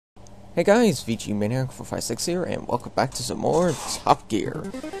Hey guys, VGManiac456 here, and welcome back to some more Top Gear.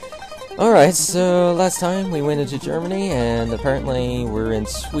 Alright, so last time we went into Germany, and apparently we're in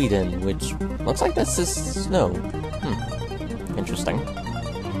Sweden, which looks like that's just snow. Interesting.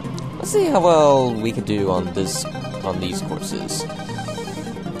 Let's see how well we could do on these courses.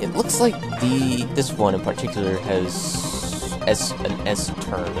 It looks like this one in particular has an S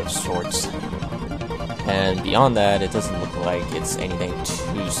turn of sorts. And beyond that, it doesn't look like it's anything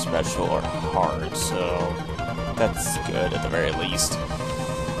too special or hard, so that's good at the very least.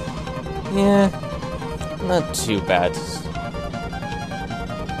 Yeah, not too bad.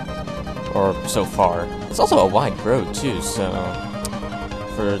 Or so far. It's also a wide road too, so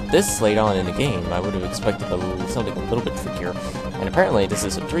for this late on in the game, I would have expected something a little bit trickier. And apparently this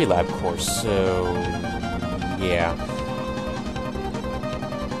is a 3-lap course, so yeah.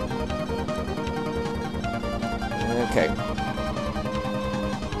 Okay.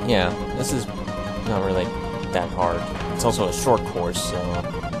 Yeah, this is not really that hard. It's also a short course, so...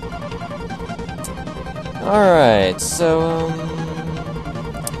 Alright, so,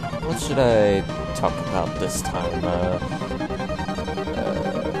 what should I talk about this time?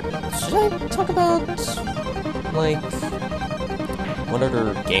 Should I talk about, like, what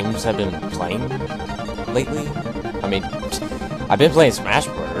other games I've been playing lately? I mean, I've been playing Smash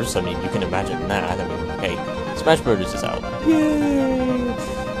Bros. I mean, you can imagine that. I mean, hey... Smash Bros. Is out. Yay!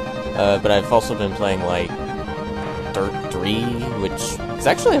 But I've also been playing, like, Dirt 3, which is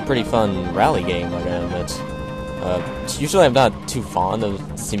actually a pretty fun rally game, I gotta admit. Usually I'm not too fond of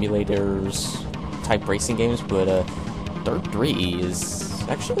simulators type racing games, but Dirt 3 is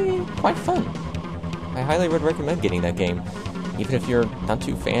actually quite fun. I highly would recommend getting that game, even if you're not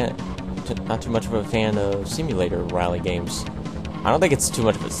too much of a fan of simulator rally games. I don't think it's too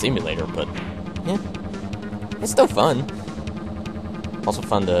much of a simulator, but yeah. It's still fun. Also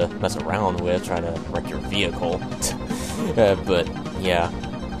fun to mess around with, try to wreck your vehicle. But, yeah.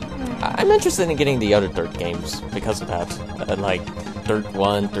 I'm interested in getting the other Dirt games because of that. Like, Dirt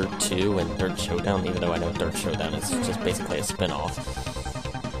 1, Dirt 2, and Dirt Showdown, even though I know Dirt Showdown is just basically a spin-off.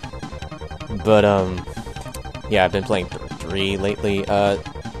 But, yeah, I've been playing Dirt 3 lately.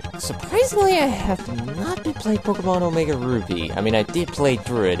 Surprisingly, I have not been playing Pokemon Omega Ruby. I mean, I did play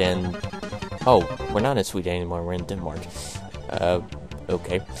through it, and... Oh, we're not in Sweden anymore, we're in Denmark.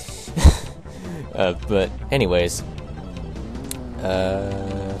 Okay. But anyways.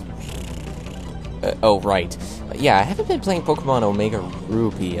 Oh, right. Yeah, I haven't been playing Pokemon Omega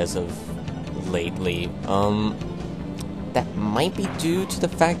Ruby as of lately. That might be due to the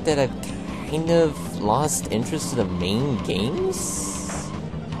fact that I've kind of lost interest in the main games?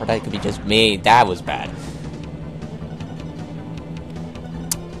 Or that could be just me. That was bad.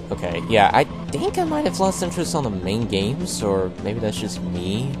 Okay, yeah, I think I might have lost interest on the main games, or maybe that's just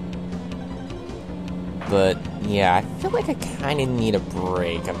me. But, yeah, I feel like I kind of need a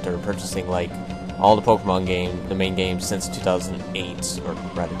break after purchasing, like, all the Pokemon the main games since 2008, or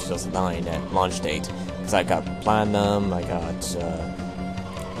rather 2009 at launch date. Because I got Platinum, I got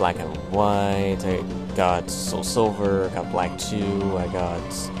Black and White, I got Soul Silver, I got Black 2, I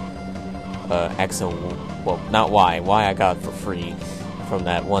got X and... well, not Y. Y I got for free. From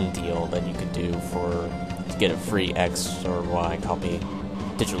that one deal that you could do to get a free X or Y copy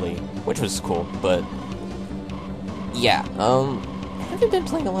digitally, which was cool. But yeah, I haven't been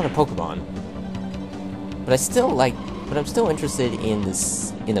playing a lot of Pokemon, but I'm still interested in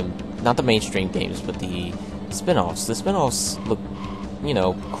not the mainstream games, but the spin-offs. The spin-offs look,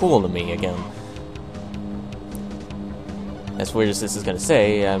 cool to me again. As weird as this is gonna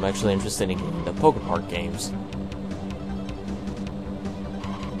say, I'm actually interested in the Pokepark games.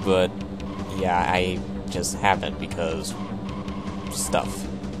 But, yeah, I just haven't because... stuff.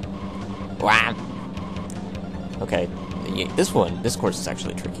 Wow! Okay, this course is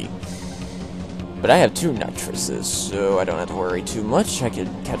actually tricky. But I have 2 nitruses, so I don't have to worry too much. I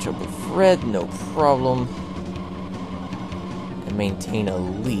could catch up with Fred, no problem. And maintain a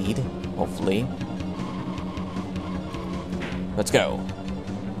lead, hopefully. Let's go.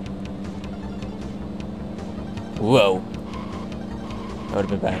 Whoa. That would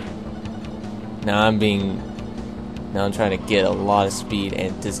have been bad. Now I'm trying to get a lot of speed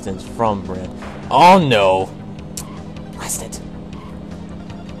and distance from Brett. Oh no! Blast it.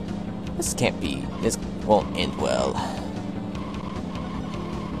 This won't end well.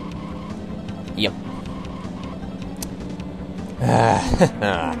 Yep.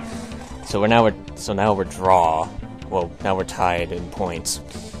 So now we're draw. Well, now we're tied in points.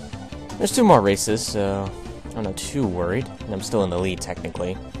 There's 2 more races, so I'm not too worried, and I'm still in the lead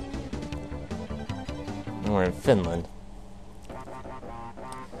technically. And we're in Finland.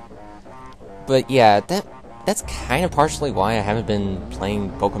 But yeah, that's kind of partially why I haven't been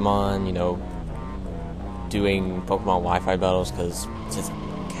playing Pokemon, you know, doing Pokemon Wi-Fi battles, because just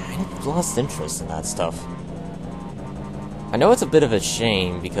kind of lost interest in that stuff. I know it's a bit of a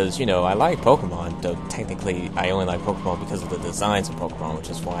shame, because, you know, I like Pokemon, though technically I only like Pokemon because of the designs of Pokemon, which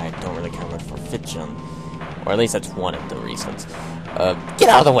is why I don't really care much for FitGen. Or at least that's one of the reasons. Get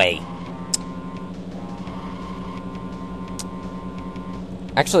out of the way!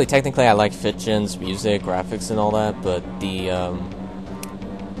 Actually, technically I like FitGen's music, graphics, and all that, but the,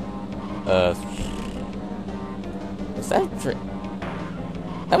 was that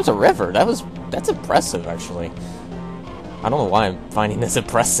that was a river. That's impressive, actually. I don't know why I'm finding this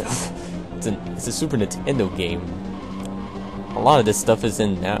impressive. It's a Super Nintendo game. A lot of this stuff is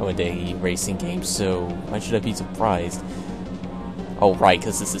in nowadays racing games, so why should I be surprised? Oh, right,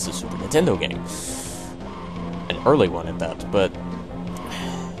 because this is a Super Nintendo game. An early one at that, but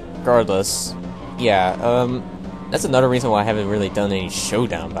regardless, yeah, that's another reason why I haven't really done any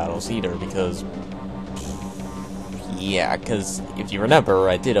showdown battles either, because yeah, because if you remember,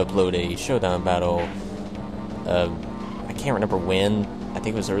 I did upload a showdown battle, I can't remember when, I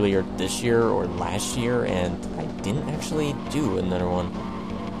think it was earlier this year or last year, and I didn't actually do another one.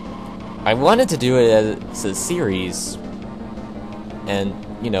 I wanted to do it as a series, and,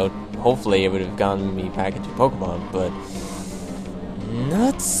 you know, hopefully it would have gotten me back into Pokemon, but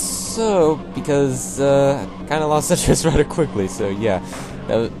not so, because I kind of lost interest rather quickly, so yeah,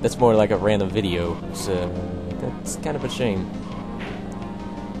 that's more like a random video, so that's kind of a shame.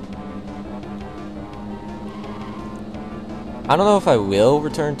 I don't know if I will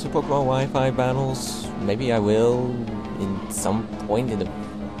return to Pokemon Wi-Fi battles. Maybe I will in some point in the...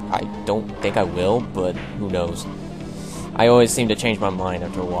 I don't think I will, but who knows. I always seem to change my mind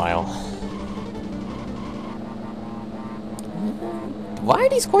after a while. Why are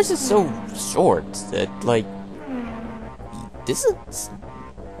these courses so short? That, like... This is...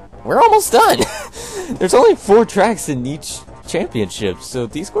 We're almost done! There's only 4 tracks in each championship, so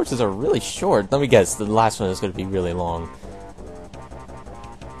these courses are really short. Let me guess, the last one is going to be really long.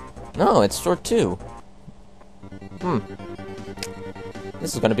 No, it's short too.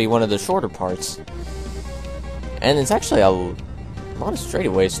 This is going to be one of the shorter parts. And it's actually a lot of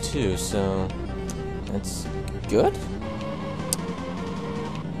straightaways too, so that's good.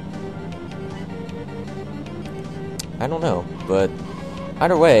 I don't know, but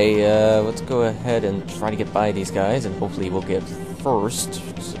either way, let's go ahead and try to get by these guys, and hopefully we'll get first,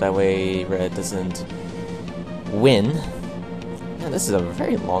 so that way Red doesn't win. Man, this is a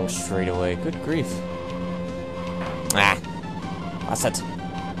very long straightaway. Good grief. Ah! Lost it.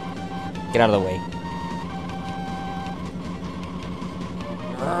 Get out of the way.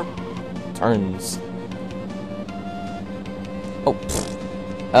 Turns. Oh,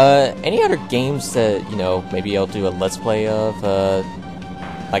 any other games that, you know, maybe I'll do a Let's Play of?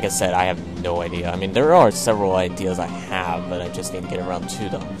 Like I said, I have no idea. I mean, there are several ideas I have, but I just need to get around to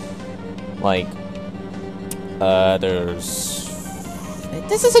them. Like, there's...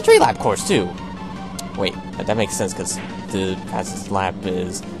 This is a tree lap course, too. Wait, that makes sense, because the fastest lap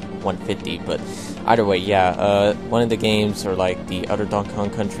is 150, but either way, yeah, one of the games are like the other Donkey Kong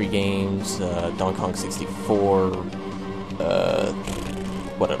Country games, Donkey Kong 64,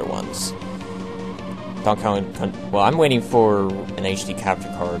 what other ones? Donkey Kong, well, I'm waiting for an HD capture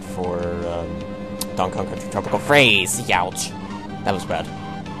card for, Donkey Kong Country Tropical Freeze, youch, that was bad.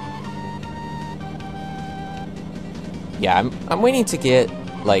 Yeah, I'm waiting to get,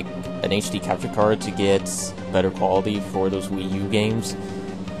 like, an HD capture card to get better quality for those Wii U games.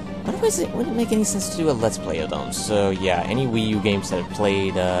 Otherwise, it wouldn't make any sense to do a Let's Play of them. So, yeah, any Wii U games that I've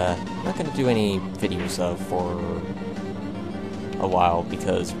played, I'm not going to do any videos of for a while,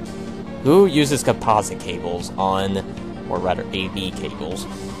 because who uses composite cables on, or rather AV cables,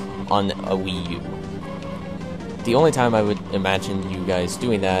 on a Wii U? The only time I would imagine you guys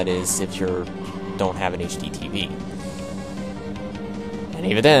doing that is if you don't have an HD TV. And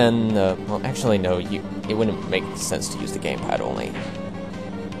even then, well, actually, no, it wouldn't make sense to use the gamepad only.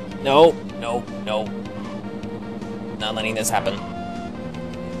 No, no, no. Not letting this happen.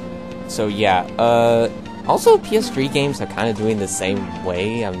 So, yeah, also, PS3 games are kind of doing the same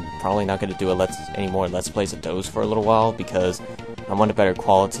way. I'm probably not going to do any more Let's Plays of those for a little while, because I want a better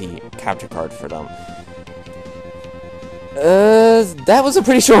quality capture card for them. That was a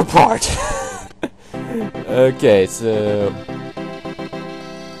pretty short part. Okay, so...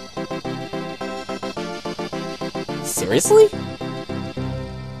 Seriously?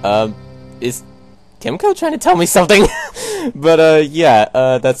 Is Timco trying to tell me something? But, yeah,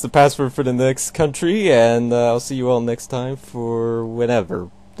 that's the password for the next country, and I'll see you all next time for whenever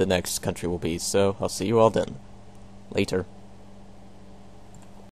the next country will be, so I'll see you all then. Later.